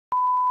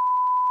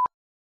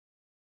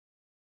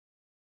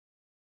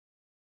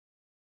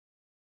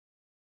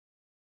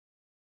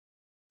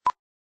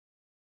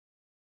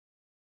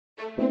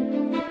Cebu,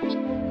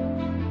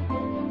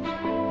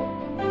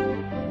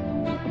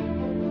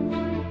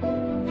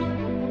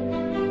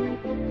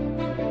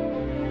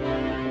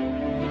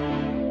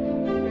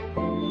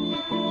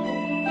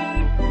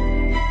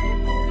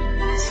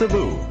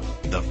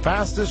 the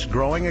fastest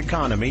growing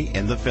economy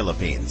in the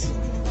Philippines.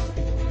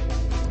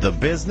 The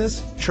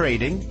business,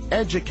 trading,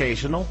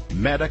 educational,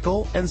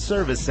 medical, and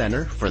service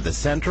center for the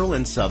central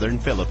and southern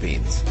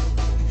Philippines.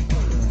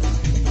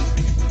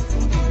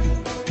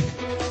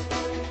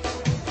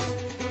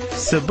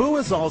 Cebu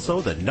is also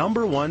the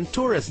 #1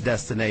 tourist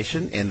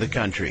destination in the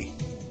country.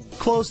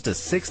 Close to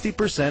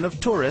 60%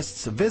 of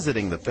tourists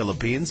visiting the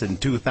Philippines in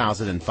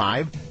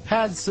 2005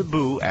 had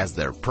Cebu as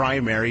their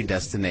primary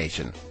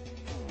destination.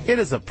 It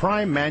is a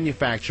prime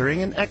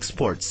manufacturing and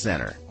export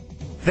center.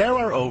 There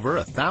are over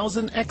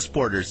 1,000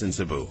 exporters in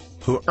Cebu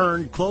who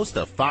earned close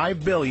to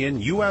 $5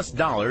 billion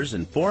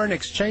in foreign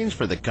exchange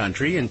for the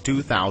country in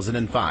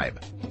 2005.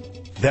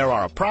 There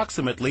are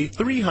approximately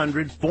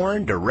 300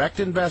 foreign direct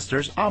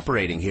investors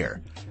operating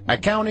here,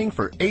 accounting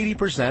for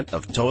 80%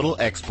 of total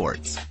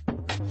exports.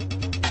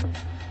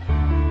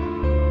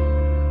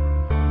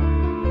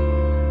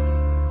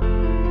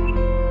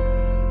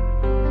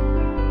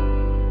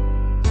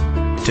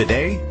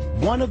 Today,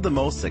 one of the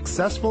most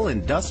successful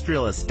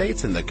industrial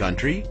estates in the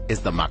country is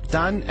the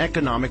Mactan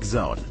Economic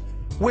Zone,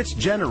 which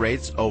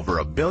generates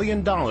over $1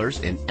 billion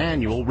in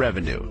annual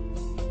revenue.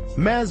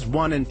 MEZ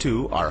 1 and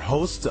 2 are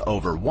hosts to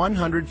over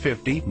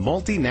 150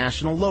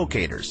 multinational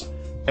locators,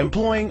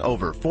 employing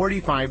over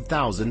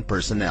 45,000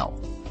 personnel.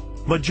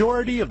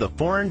 Majority of the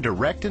foreign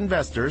direct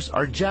investors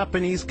are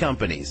Japanese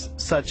companies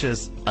such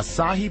as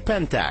Asahi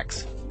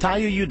Pentax,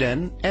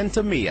 Taiyuden, and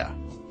Tamiya.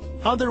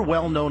 Other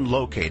well-known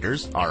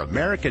locators are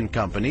American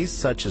companies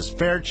such as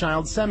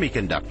Fairchild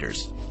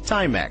Semiconductors,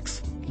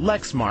 Timex,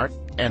 Lexmark,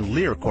 and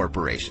Lear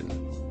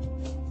Corporation.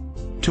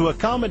 To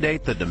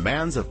accommodate the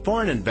demands of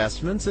foreign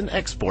investments and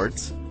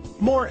exports,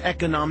 more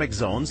economic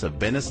zones have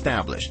been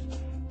established.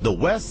 The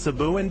West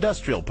Cebu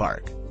Industrial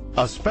Park,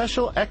 a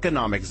special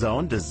economic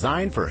zone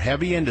designed for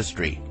heavy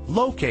industry,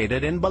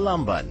 located in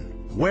Balamban,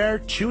 where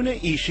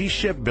Tsuneishi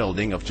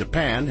Shipbuilding of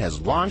Japan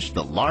has launched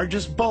the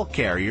largest bulk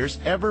carriers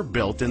ever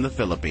built in the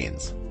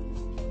Philippines.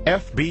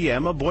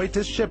 FBM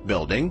Aboitiz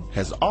Shipbuilding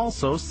has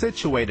also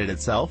situated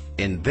itself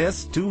in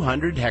this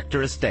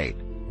 200-hectare estate,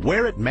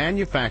 where it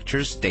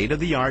manufactures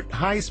state-of-the-art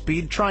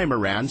high-speed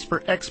trimarans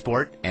for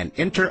export and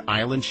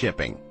inter-island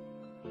shipping.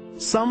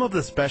 Some of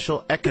the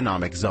special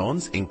economic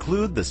zones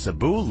include the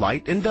Cebu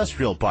Light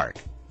Industrial Park,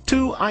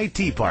 2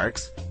 IT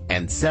parks,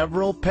 and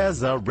several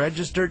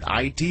PEZA-registered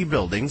IT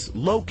buildings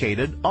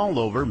located all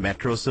over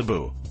Metro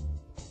Cebu.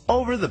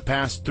 Over the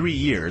past 3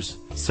 years,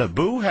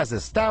 Cebu has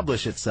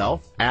established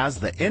itself as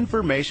the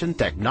information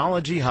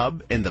technology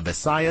hub in the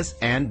Visayas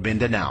and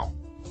Mindanao.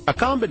 A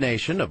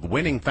combination of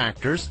winning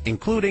factors,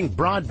 including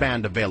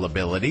broadband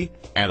availability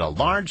and a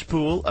large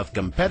pool of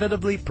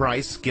competitively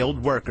priced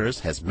skilled workers,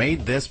 has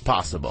made this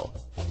possible.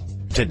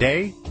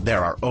 Today,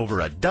 there are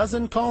over a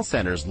dozen call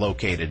centers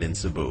located in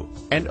Cebu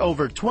and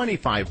over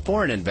 25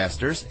 foreign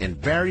investors in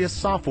various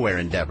software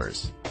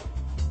endeavors.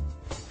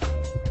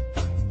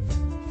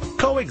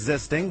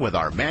 Coexisting with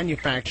our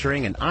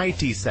manufacturing and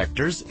IT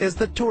sectors is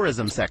the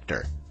tourism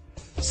sector.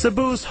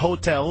 Cebu's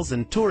hotels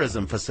and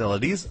tourism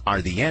facilities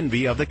are the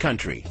envy of the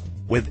country,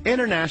 with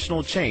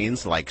international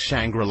chains like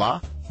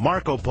Shangri-La,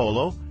 Marco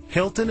Polo,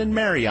 Hilton, and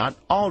Marriott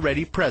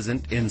already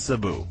present in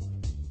Cebu.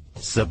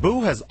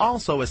 Cebu has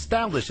also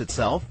established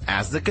itself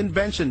as the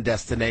convention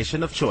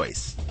destination of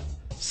choice.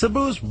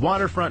 Cebu's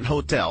waterfront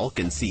hotel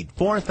can seat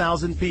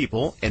 4,000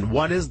 people in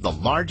what is the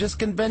largest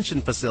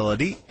convention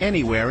facility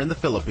anywhere in the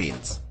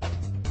Philippines.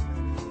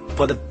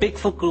 For the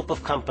Bigfoot group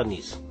of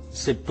companies,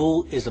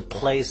 Cebu is a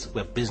place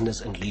where business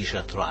and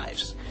leisure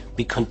thrives.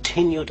 We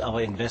continued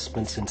our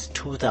investment since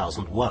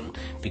 2001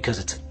 because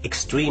it's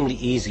extremely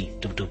easy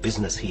to do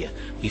business here.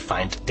 We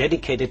find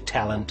dedicated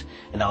talent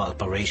and our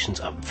operations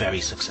are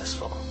very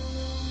successful.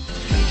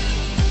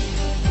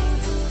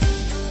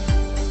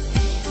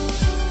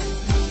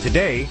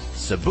 Today,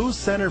 Cebu's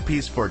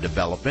centerpiece for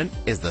development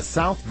is the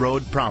South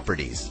Road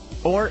Properties,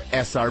 or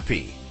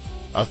SRP,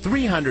 a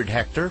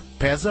 300-hectare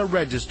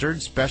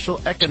PEZA-registered special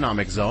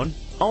economic zone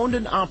owned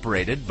and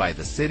operated by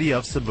the City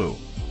of Cebu.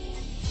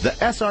 The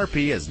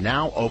SRP is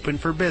now open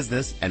for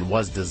business and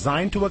was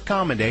designed to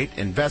accommodate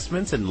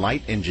investments in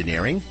light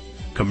engineering,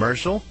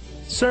 commercial,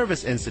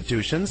 service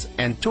institutions,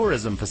 and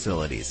tourism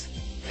facilities.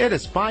 It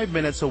is 5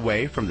 minutes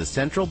away from the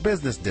Central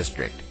Business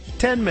District,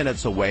 10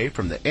 minutes away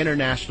from the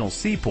International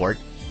Seaport,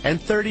 and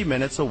 30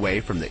 minutes away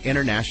from the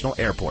International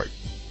Airport.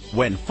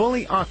 When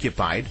fully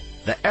occupied,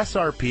 the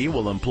SRP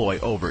will employ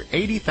over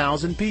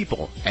 80,000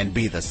 people and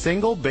be the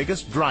single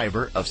biggest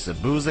driver of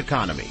Cebu's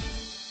economy.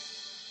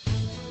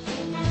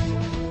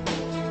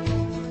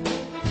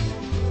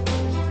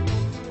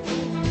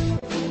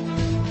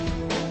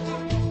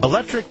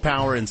 Electric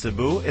power in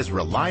Cebu is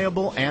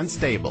reliable and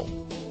stable.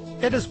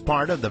 It is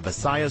part of the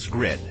Visayas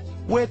grid,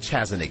 which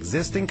has an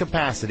existing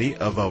capacity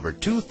of over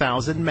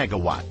 2,000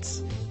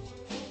 megawatts.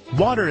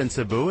 Water in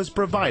Cebu is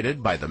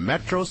provided by the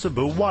Metro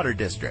Cebu Water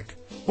District,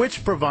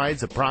 which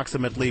provides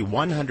approximately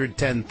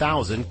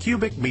 110,000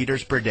 cubic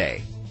meters per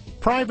day.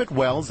 Private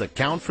wells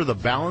account for the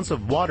balance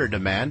of water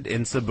demand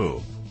in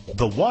Cebu.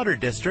 The Water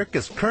District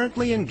is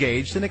currently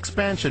engaged in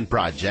expansion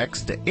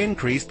projects to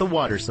increase the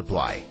water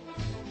supply.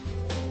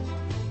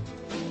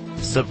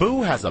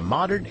 Cebu has a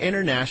modern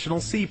international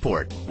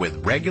seaport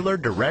with regular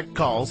direct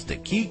calls to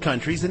key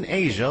countries in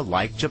Asia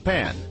like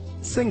Japan,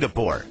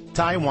 Singapore,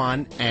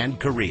 Taiwan, and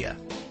Korea.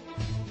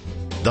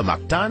 The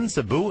Mactan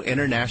Cebu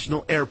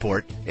International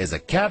Airport is a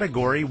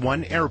Category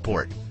 1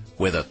 airport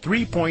with a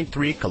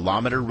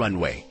 3.3-kilometer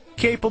runway,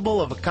 capable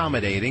of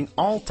accommodating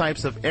all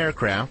types of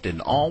aircraft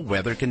in all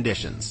weather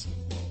conditions.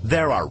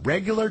 There are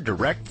regular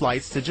direct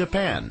flights to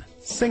Japan,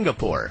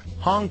 Singapore,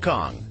 Hong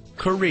Kong,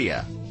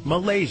 Korea,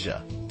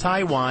 Malaysia,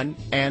 Taiwan,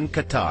 and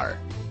Qatar.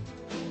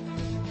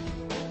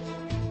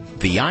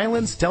 The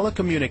island's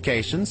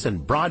telecommunications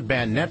and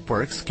broadband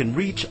networks can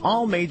reach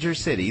all major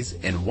cities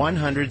in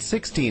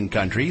 116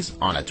 countries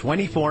on a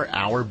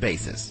 24-hour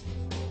basis.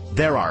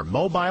 There are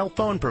mobile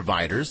phone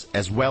providers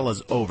as well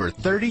as over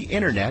 30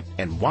 internet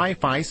and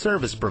Wi-Fi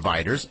service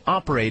providers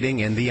operating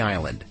in the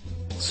island.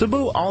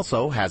 Cebu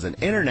also has an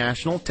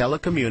international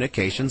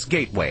telecommunications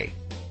gateway.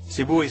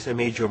 Cebu is a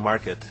major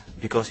market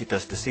because it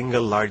has the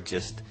single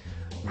largest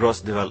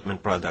gross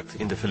development product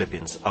in the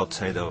Philippines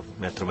outside of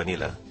Metro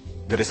Manila.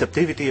 The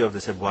receptivity of the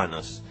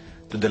Cebuanos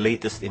to the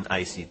latest in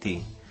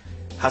ICT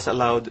has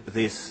allowed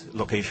this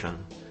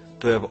location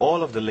to have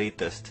all of the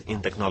latest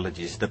in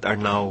technologies that are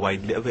now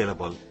widely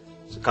available.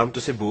 So come to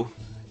Cebu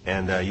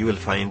and you will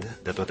find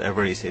that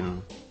whatever is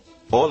in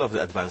all of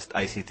the advanced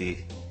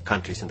ICT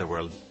countries in the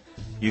world,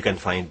 you can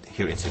find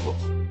here in Cebu.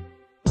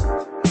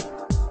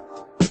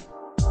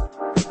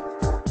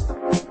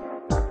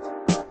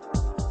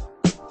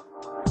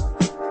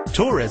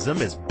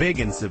 Tourism is big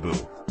in Cebu.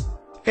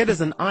 It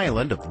is an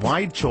island of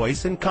wide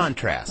choice and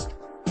contrast.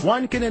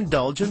 One can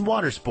indulge in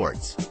water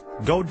sports,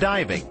 go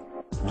diving,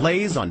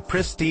 laze on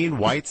pristine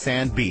white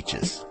sand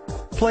beaches,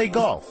 play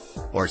golf,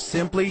 or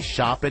simply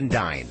shop and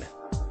dine.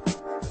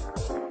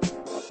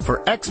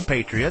 For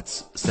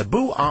expatriates,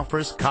 Cebu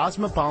offers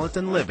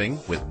cosmopolitan living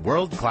with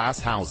world-class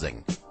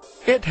housing.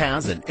 It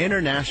has an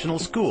international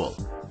school,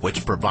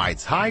 which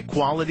provides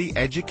high-quality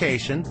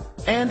education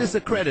and is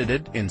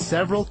accredited in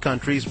several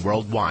countries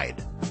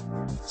worldwide.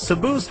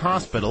 Cebu's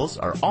hospitals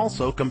are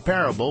also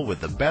comparable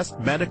with the best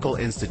medical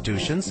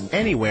institutions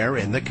anywhere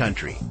in the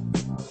country.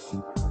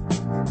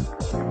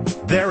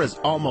 There is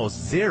almost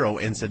zero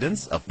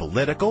incidence of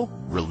political,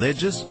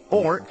 religious,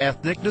 or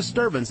ethnic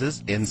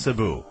disturbances in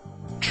Cebu.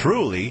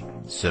 Truly,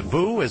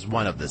 Cebu is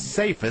one of the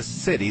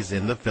safest cities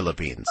in the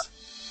Philippines.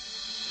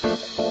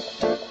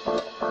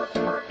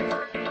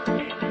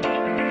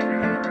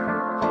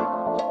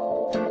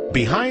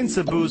 Behind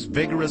Cebu's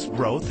vigorous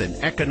growth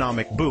and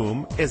economic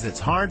boom is its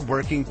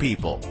hard-working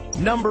people,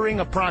 numbering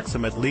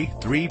approximately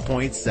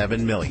 3.7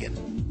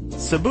 million.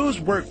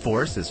 Cebu's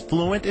workforce is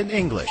fluent in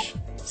English,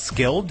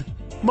 skilled,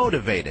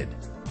 motivated,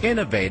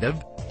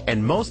 innovative,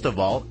 and most of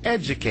all,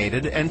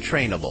 educated and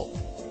trainable.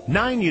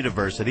 9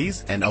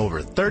 universities and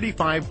over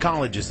 35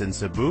 colleges in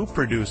Cebu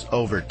produce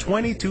over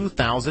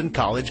 22,000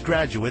 college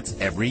graduates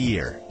every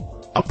year.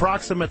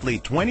 Approximately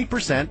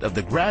 20% of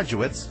the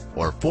graduates,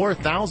 or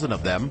 4,000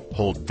 of them,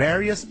 hold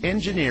various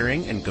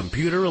engineering and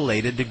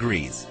computer-related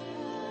degrees.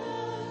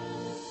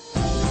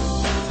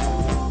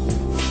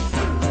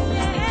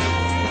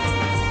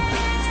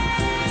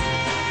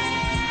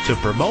 To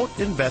promote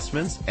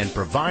investments and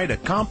provide a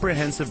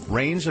comprehensive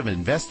range of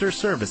investor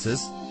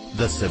services,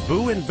 the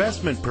Cebu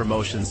Investment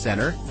Promotion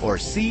Center, or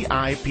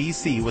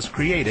CIPC, was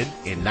created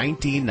in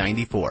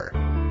 1994.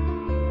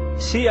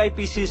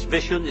 CIPC's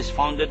vision is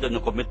founded on a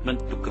commitment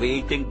to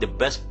creating the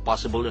best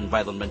possible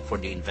environment for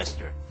the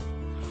investor.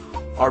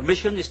 Our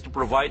mission is to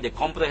provide a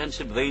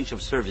comprehensive range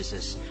of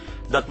services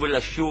that will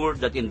assure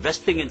that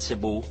investing in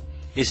Cebu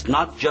is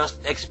not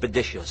just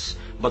expeditious,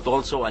 but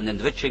also an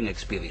enriching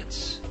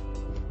experience.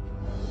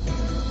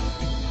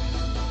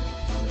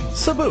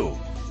 Cebu,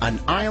 an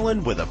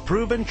island with a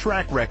proven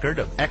track record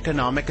of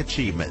economic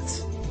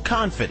achievements,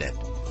 confident,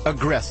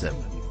 aggressive,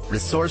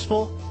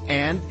 resourceful,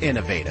 and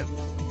innovative.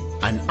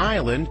 An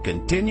island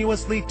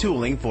continuously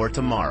tooling for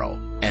tomorrow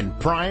and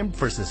primed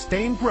for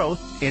sustained growth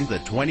in the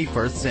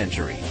 21st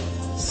century.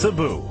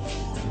 Cebu,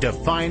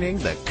 defining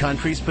the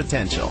country's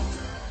potential.